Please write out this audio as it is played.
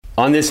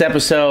On this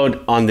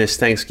episode, on this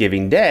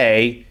Thanksgiving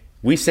Day,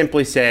 we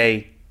simply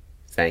say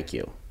thank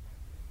you.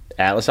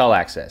 Atlas All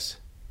Access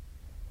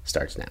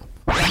starts now.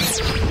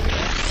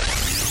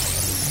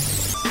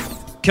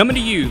 Coming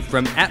to you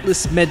from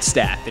Atlas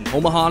MedStaff in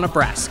Omaha,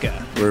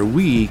 Nebraska, where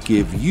we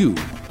give you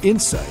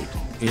insight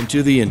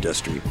into the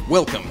industry.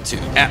 Welcome to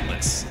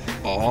Atlas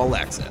All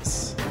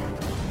Access.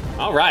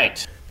 All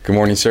right. Good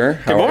morning, sir.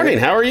 Good morning.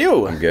 How are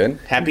you? I'm good.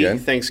 Happy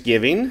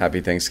Thanksgiving. Happy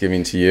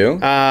Thanksgiving to you.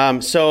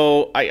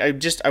 So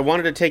I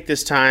wanted to take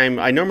this time.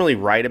 I normally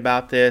write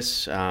about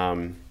this.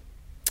 I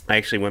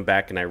actually went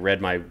back and I read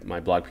my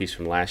blog piece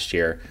from last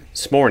year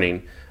this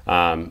morning.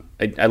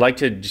 I like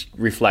to just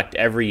reflect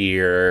every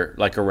year,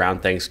 like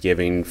around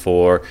Thanksgiving,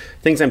 for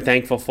things I'm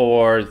thankful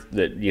for,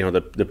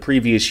 the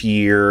previous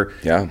year,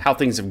 how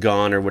things have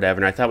gone or whatever.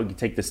 And I thought we could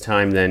take this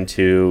time then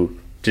to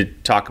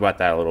talk about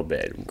that a little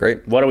bit.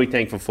 Great. What are we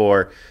thankful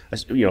for,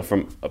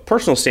 from a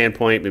personal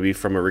standpoint, maybe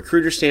from a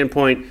recruiter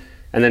standpoint,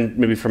 and then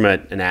maybe from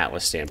an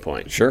Atlas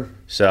standpoint? Sure.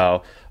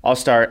 So I'll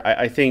start.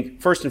 I think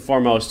first and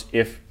foremost,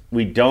 if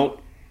we don't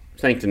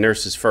thank the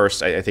nurses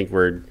first, I think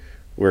we're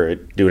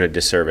doing a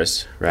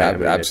disservice, right?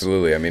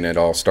 Absolutely. I mean, it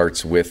all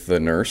starts with the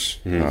nurse.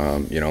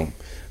 Mm-hmm.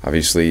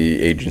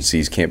 Obviously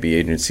agencies can't be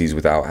agencies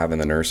without having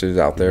the nurses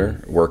out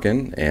there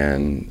working,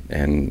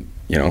 and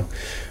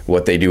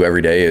what they do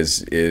every day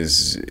is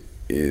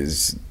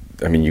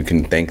I mean, you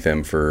can thank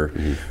them for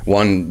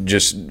one,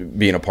 just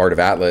being a part of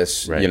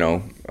Atlas,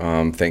 right.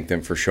 Thank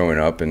them for showing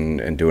up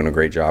and doing a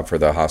great job for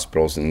the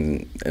hospitals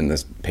and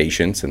the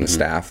patients and the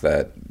staff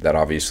that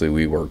obviously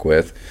we work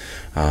with.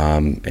 We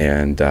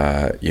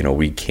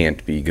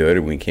can't be good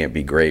and we can't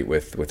be great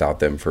without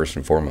them first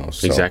and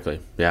foremost. So. Exactly.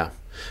 Yeah.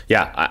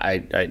 Yeah,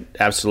 I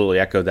absolutely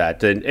echo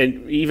that.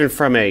 And even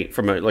from a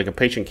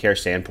patient care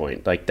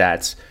standpoint, like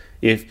that's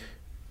if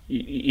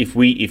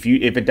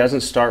it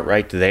doesn't start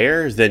right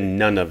there, then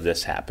none of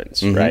this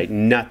happens, right?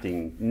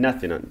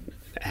 Nothing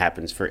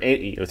happens through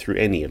any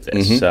of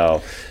this.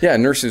 So yeah,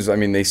 nurses, I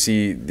mean, they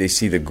see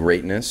the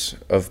greatness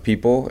of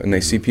people, and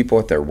they see people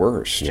at their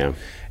worst. Yeah.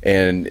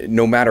 And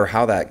no matter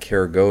how that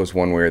care goes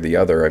one way or the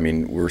other, I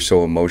mean, we're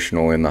so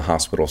emotional in the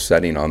hospital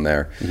setting on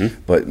there.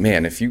 But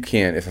man, if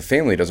a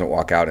family doesn't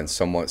walk out and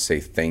somewhat say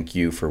thank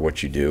you for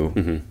what you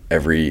do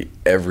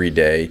every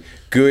day,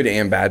 good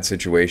and bad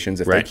situations,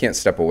 if they can't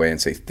step away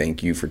and say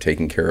thank you for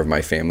taking care of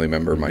my family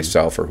member,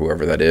 myself, or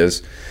whoever that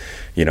is,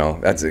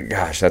 that's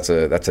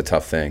a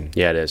tough thing.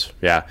 Yeah, it is.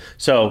 Yeah.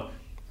 So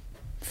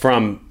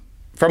from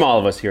all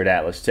of us here at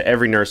Atlas to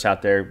every nurse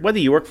out there, whether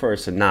you work for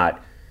us or not,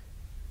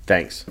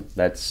 thanks.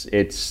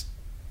 It's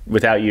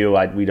without you,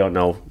 I don't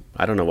know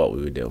what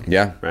we would do.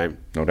 Yeah, right.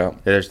 No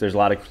doubt. There's a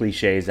lot of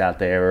cliches out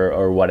there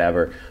or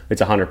whatever.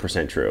 It's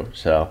 100% true.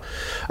 So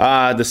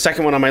the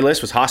second one on my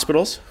list was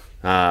hospitals.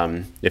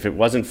 If it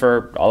wasn't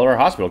for all of our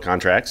hospital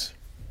contracts,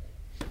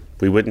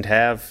 we wouldn't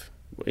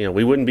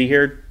be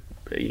here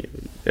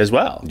as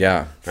well.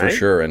 Yeah, for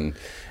sure. And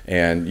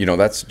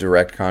that's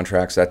direct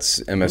contracts. That's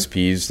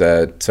MSPs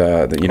that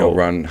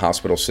run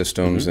hospital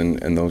systems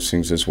and those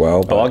things as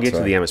well. I'll get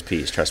to the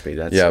MSPs. Trust me.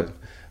 That's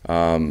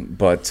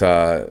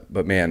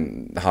But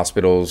man,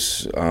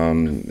 hospitals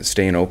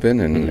staying open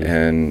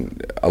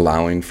and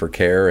allowing for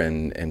care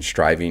and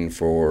striving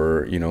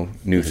for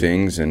new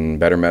things and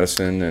better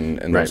medicine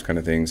and those kind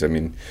of things. I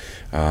mean,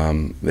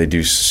 they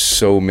do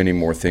so many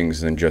more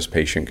things than just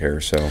patient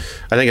care. So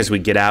I think as we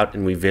get out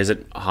and we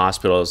visit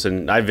hospitals,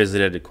 and I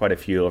visited quite a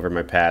few over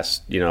the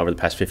past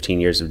 15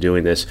 years of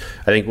doing this,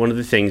 I think one of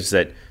the things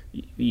that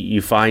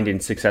you find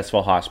in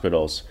successful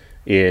hospitals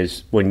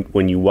is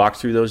when you walk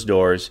through those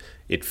doors,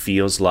 it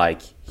feels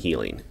like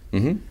healing,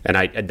 and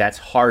that's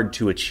hard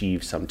to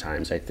achieve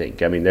sometimes. I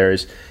think. I mean,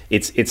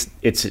 it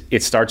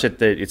starts with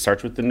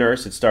the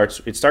nurse. It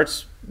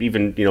starts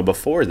even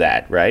before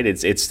that, right?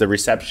 It's the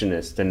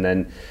receptionist, and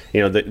then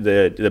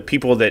the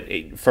people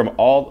that from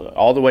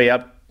all the way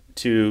up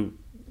to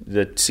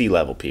the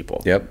C-level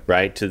people,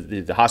 right, to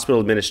the hospital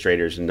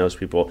administrators and those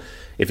people.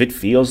 If it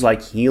feels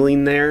like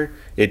healing there,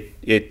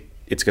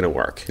 it's going to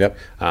work.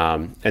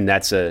 And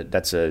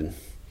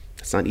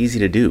that's not easy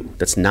to do.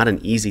 That's not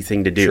an easy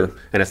thing to do. Sure.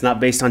 And it's not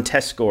based on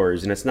test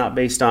scores, and it's not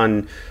based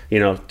on,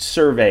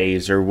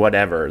 surveys or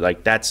whatever.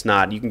 Like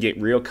you can get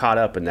real caught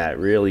up in that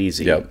real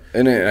easy.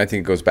 And I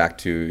think it goes back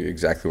to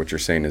exactly what you're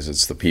saying is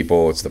it's the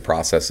people, it's the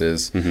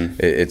processes,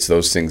 it's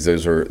those things.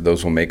 Those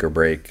will make or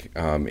break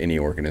any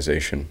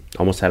organization.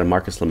 Almost had a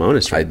Marcus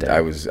Lemonis right there. I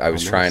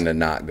was trying to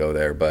not go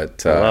there,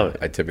 but I love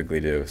it. I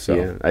typically do. So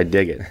yeah, I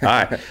dig it. All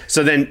right.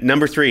 So then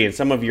number 3, and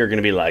some of you are going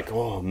to be like,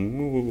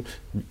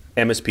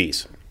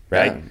 MSPs.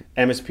 Right?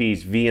 Yeah.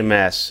 MSPs,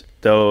 VMS,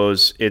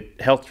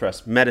 Health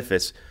Trust,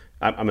 Medifis.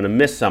 I'm going to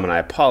miss some, and I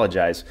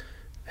apologize.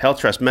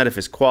 Health Trust,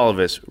 Medifis,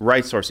 Qualivis,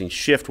 Right Sourcing,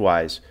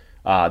 ShiftWise,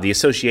 the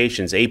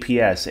associations,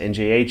 APS,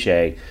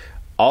 NJHA,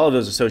 all of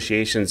those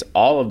associations,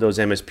 all of those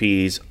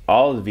MSPs,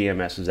 all of the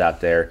VMSs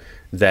out there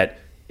that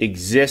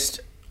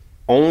exist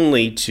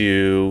only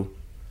to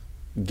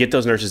get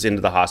those nurses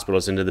into the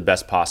hospitals, into the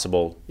best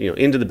possible,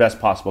 into the best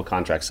possible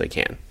contracts they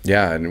can.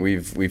 Yeah, and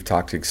we've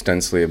talked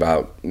extensively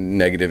about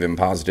negative and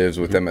positives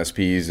with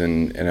MSPs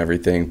and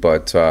everything,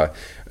 but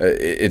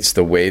it's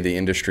the way the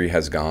industry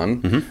has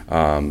gone,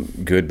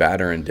 good, bad,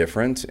 or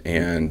indifferent.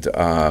 And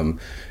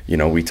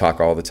we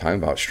talk all the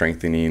time about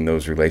strengthening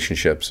those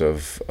relationships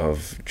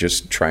of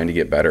just trying to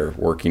get better,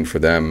 working for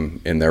them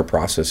in their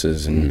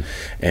processes, and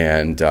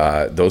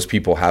those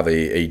people have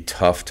a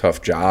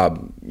tough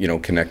job,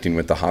 connecting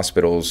with the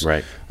hospitals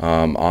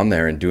on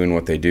there and doing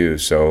what they do.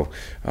 So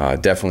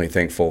definitely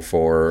thankful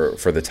for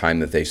the time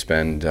that they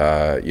spend,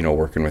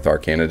 working with our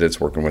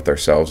candidates, working with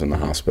ourselves in the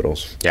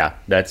hospitals. Yeah,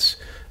 that's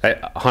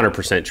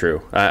 100%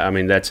 true.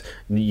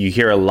 You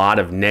hear a lot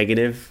of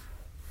negative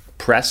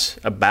press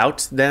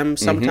about them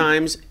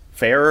sometimes,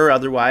 fair or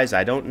otherwise,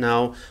 I don't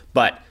know.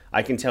 But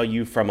I can tell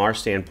you from our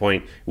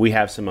standpoint, we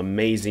have some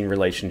amazing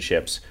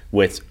relationships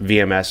with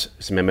VMS,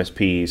 some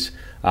MSPs,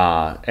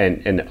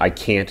 and I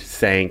can't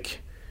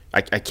thank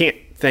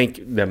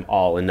them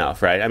all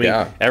enough, right? I mean,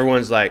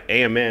 everyone's like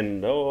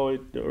AMN,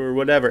 or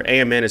whatever.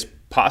 AMN is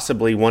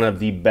possibly one of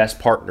the best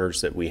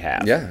partners that we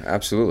have. Yeah,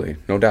 absolutely,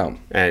 no doubt.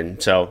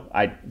 And so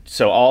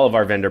all of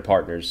our vendor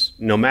partners,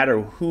 no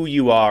matter who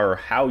you are or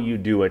how you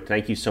do it,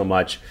 thank you so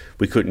much.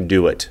 We couldn't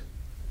do it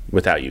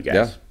without you guys.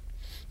 Yeah.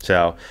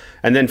 So,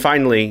 and then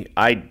finally,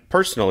 I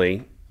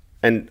personally,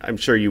 and I'm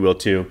sure you will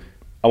too,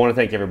 I want to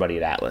thank everybody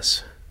at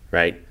Atlas,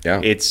 right? Yeah.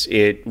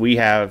 We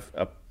have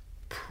a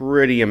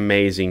pretty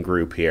amazing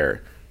group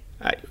here.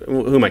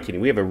 Who am I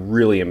kidding? We have a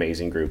really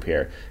amazing group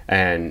here.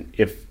 And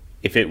if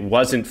it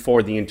wasn't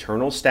for the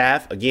internal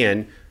staff,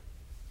 again,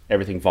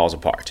 everything falls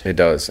apart. It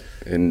does,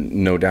 and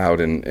no doubt.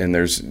 And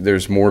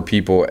there's more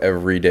people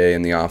every day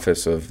in the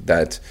office of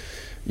that,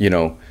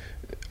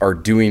 are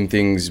doing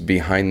things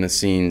behind the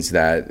scenes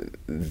that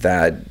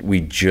we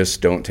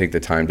just don't take the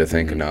time to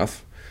think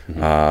enough.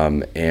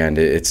 And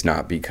it's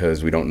not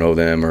because we don't know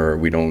them or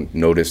we don't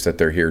notice that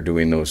they're here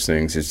doing those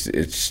things.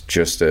 It's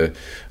just a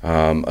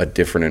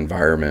different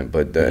environment.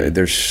 But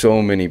there's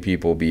so many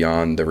people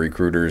beyond the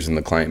recruiters and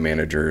the client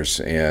managers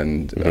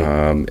and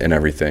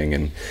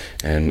everything.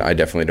 And I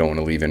definitely don't want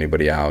to leave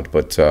anybody out.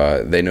 But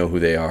they know who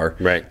they are.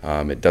 Right.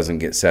 It doesn't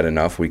get said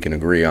enough. We can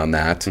agree on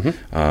that.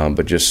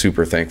 But just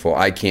super thankful.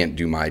 I can't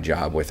do my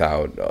job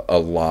without a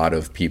lot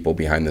of people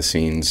behind the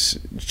scenes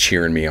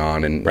cheering me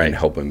on and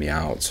helping me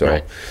out.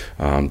 So.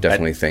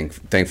 Definitely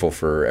thankful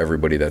for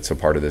everybody that's a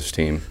part of this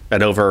team.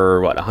 At over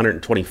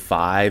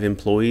 125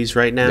 employees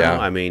right now. Yeah.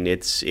 I mean,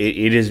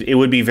 it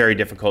would be very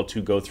difficult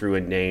to go through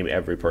and name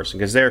every person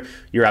because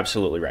you're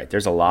absolutely right.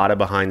 There's a lot of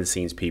behind the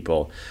scenes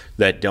people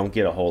that don't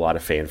get a whole lot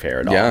of fanfare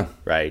at all.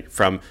 Right,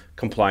 from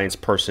compliance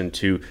person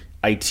to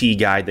IT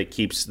guy that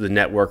keeps the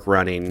network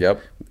running.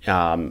 Yep.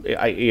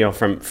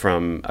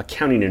 From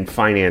accounting and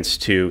finance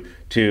to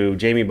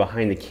Jamie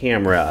behind the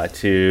camera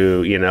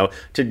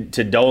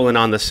to Dolan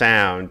on the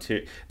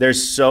sound.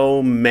 There's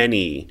so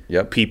many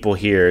people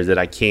here that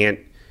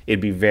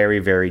it'd be very,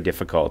 very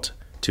difficult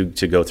to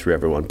go through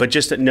everyone. But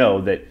just to know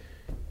that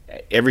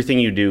everything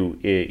you do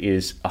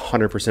is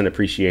 100%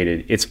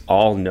 appreciated. It's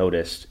all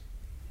noticed.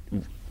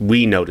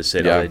 We notice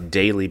it on a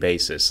daily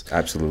basis.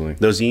 Absolutely.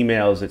 Those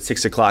emails at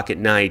 6 o'clock at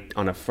night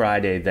on a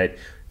Friday that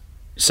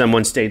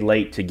someone stayed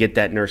late to get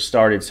that nurse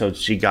started, so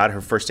she got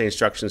her first day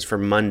instructions for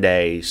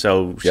Monday,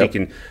 so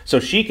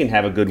she can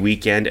have a good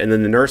weekend, and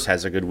then the nurse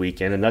has a good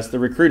weekend, and thus the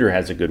recruiter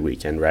has a good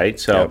weekend, right?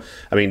 So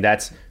I mean,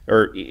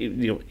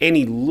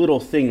 any little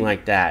thing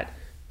like that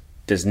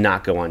does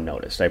not go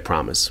unnoticed. I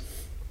promise.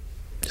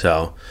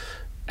 So,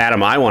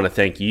 Adam, I want to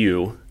thank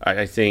you.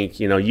 I think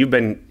you've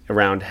been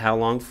around how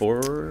long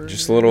for?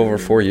 Just a little over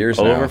 4 years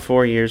now. Over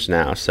 4 years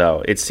now.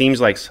 So it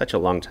seems like such a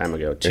long time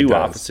ago. 2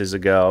 offices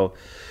ago.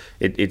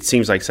 It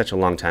seems like such a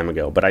long time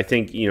ago. But I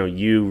think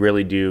you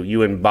really do.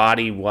 You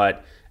embody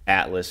what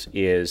Atlas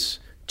is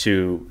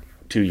to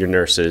your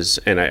nurses,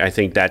 and I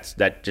think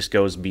that just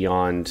goes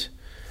beyond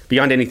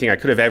anything I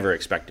could have ever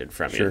expected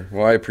from you. Sure.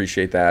 Well, I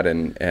appreciate that.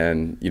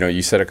 And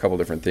you said a couple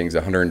different things,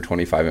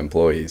 125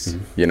 employees.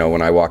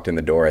 When I walked in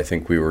the door, I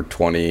think we were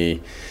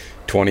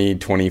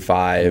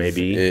 25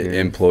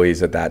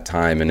 employees at that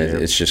time. And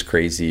it's just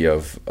crazy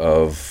of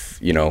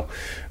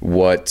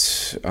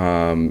what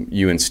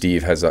you and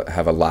Steve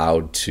have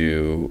allowed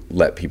to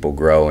let people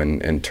grow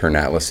and turn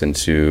Atlas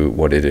into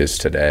what it is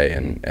today.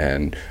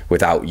 And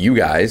without you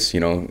guys,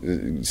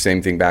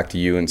 same thing back to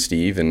you and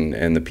Steve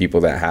and the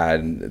people that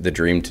had the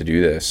dream to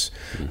do this.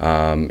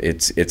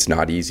 It's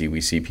not easy.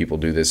 We see people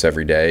do this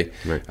every day.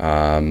 Right.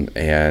 A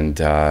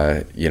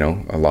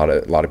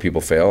lot of people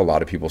fail, a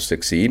lot of people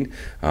succeed.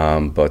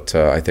 But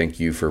I thank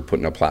you for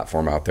putting a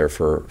platform out there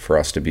for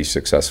us to be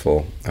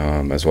successful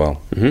as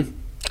well.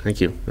 Thank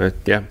you.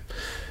 Yeah.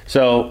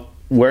 So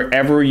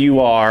wherever you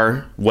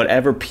are,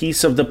 whatever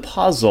piece of the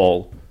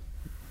puzzle,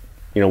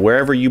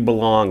 wherever you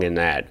belong in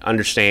that,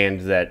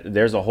 understand that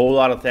there's a whole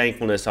lot of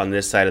thankfulness on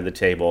this side of the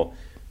table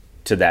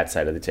to that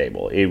side of the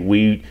table.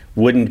 We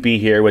wouldn't be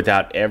here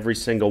without every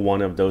single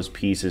one of those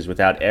pieces,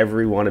 without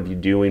every one of you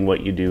doing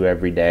what you do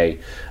every day.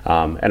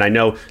 And I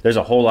know there's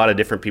a whole lot of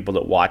different people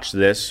that watch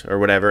this or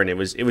whatever, and it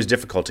was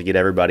difficult to get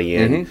everybody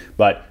in.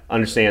 But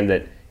understand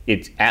that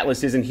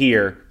Atlas isn't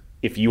here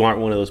if you aren't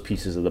one of those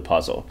pieces of the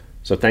puzzle.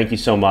 So thank you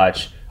so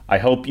much. I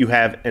hope you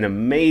have an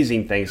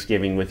amazing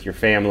Thanksgiving with your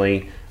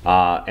family,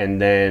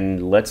 and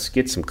then let's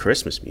get some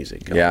Christmas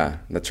music going. Yeah,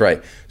 that's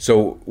right.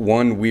 So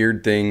one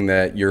weird thing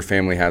that your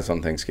family has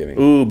on Thanksgiving.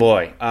 Ooh,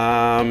 boy.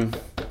 While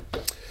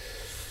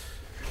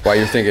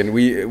you're thinking,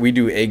 we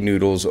do egg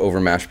noodles over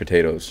mashed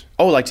potatoes.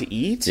 Oh, like to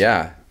eat?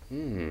 Yeah.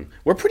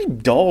 We're pretty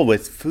dull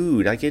with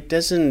food. Like, it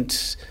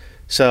doesn't...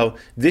 So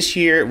this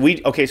year,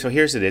 so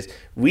here's it is.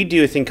 We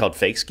do a thing called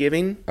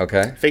Fakesgiving.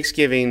 Okay.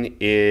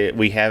 Fakesgiving,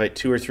 we have it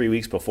 2 or 3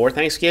 weeks before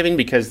Thanksgiving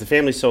because the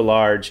family's so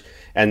large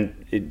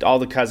and all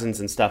the cousins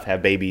and stuff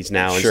have babies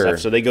now and stuff.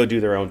 So they go do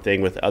their own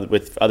thing with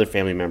other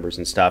family members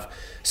and stuff.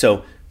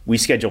 So we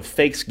schedule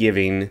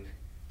Fakesgiving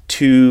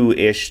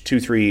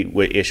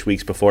 2-3-ish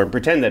weeks before and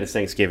pretend that it's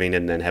Thanksgiving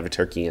and then have a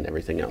turkey and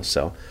everything else.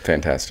 So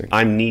fantastic.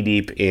 I'm knee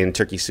deep in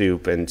turkey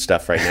soup and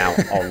stuff right now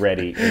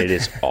already, and it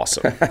is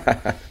awesome.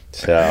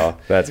 So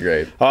that's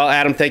great. Well,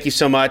 Adam, thank you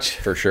so much.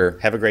 For sure.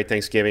 Have a great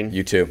Thanksgiving.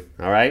 You too.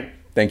 All right.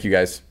 Thank you,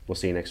 guys. We'll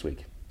see you next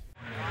week.